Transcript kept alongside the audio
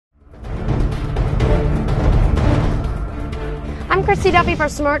Christy Duffy for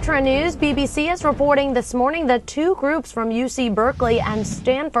Smart Trend News. BBC is reporting this morning that two groups from UC Berkeley and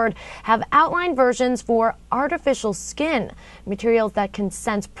Stanford have outlined versions for artificial skin, materials that can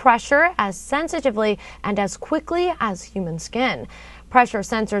sense pressure as sensitively and as quickly as human skin. Pressure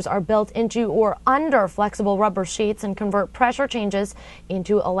sensors are built into or under flexible rubber sheets and convert pressure changes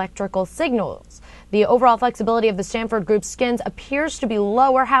into electrical signals. The overall flexibility of the Stanford group's skins appears to be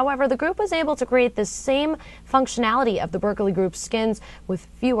lower. However, the group was able to create the same functionality of the Berkeley group's skins with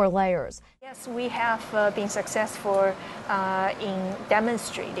fewer layers. Yes, we have been successful in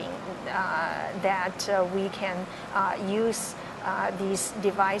demonstrating that we can use these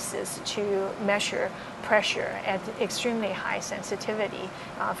devices to measure pressure at extremely high sensitivity.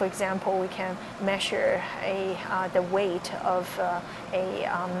 For example, we can measure the weight of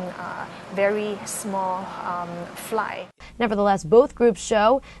a very small fly. Nevertheless, both groups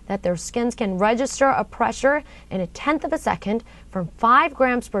show that their skins can register a pressure in 1/10 of a second from 5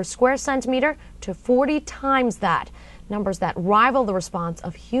 grams per square centimeter to 40 times that, numbers that rival the response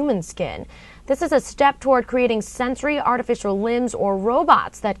of human skin. This is a step toward creating sensory artificial limbs or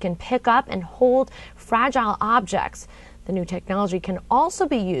robots that can pick up and hold fragile objects. The new technology can also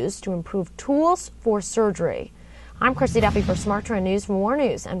be used to improve tools for surgery. I'm Christy Duffy for Smart Trend News. For more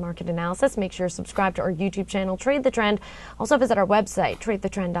news and market analysis, make sure to subscribe to our YouTube channel, Trade the Trend. Also visit our website,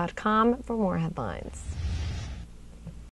 tradethetrend.com, for more headlines.